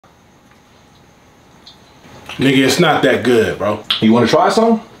Nigga, it's not that good, bro. You want to try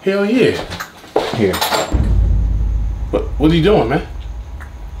some? Hell yeah. Here. What are you doing, man?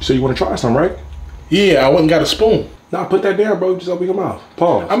 So you want to try some, right? Yeah, I went and got a spoon. Nah, put that down, bro. Just open your mouth.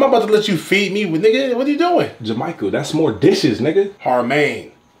 Pause. I'm about to let you feed me with, nigga. What are you doing? Jamaica, that's more dishes, nigga.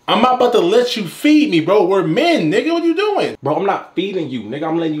 Harmaine. I'm not about to let you feed me, bro. We're men, nigga. What are you doing? Bro, I'm not feeding you, nigga.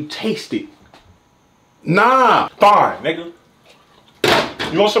 I'm letting you taste it. Nah. Fine, nigga.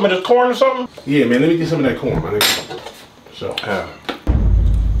 You want some of this corn or something? Yeah, man. Let me get some of that corn, my nigga. So,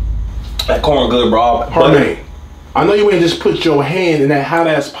 that corn good, bro. Harmaine, I know you ain't just put your hand in that hot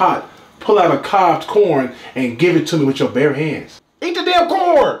ass pot, pull out a cobbed corn, and give it to me with your bare hands. Eat the damn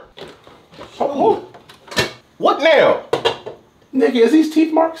corn. Oh. What now? Nigga, is these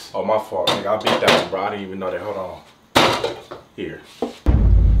teeth marks? Oh, my fault, nigga. I beat that one, bro. I didn't even know that. Hold on. Here.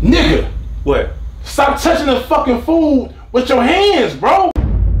 Nigga! What? Stop touching the fucking food with your hands, bro!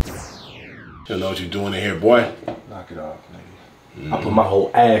 You know what you're doing in here, boy? Knock it off, nigga. I put my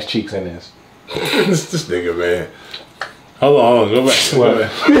whole ass cheeks in this. this nigga, man. Hold on, go back. Go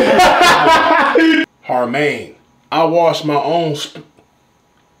back. Harmaine, I wash my own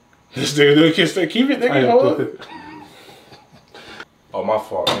This nigga doing kiss that. Keep it, nigga. Hold on. Oh, my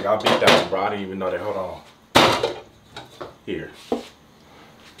fault, nigga. I beat that one, bro. I didn't even know that. Hold on. Here.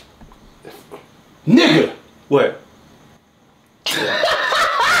 Nigga! What?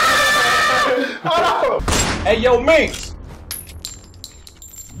 Hold on. Hey, yo, Minks.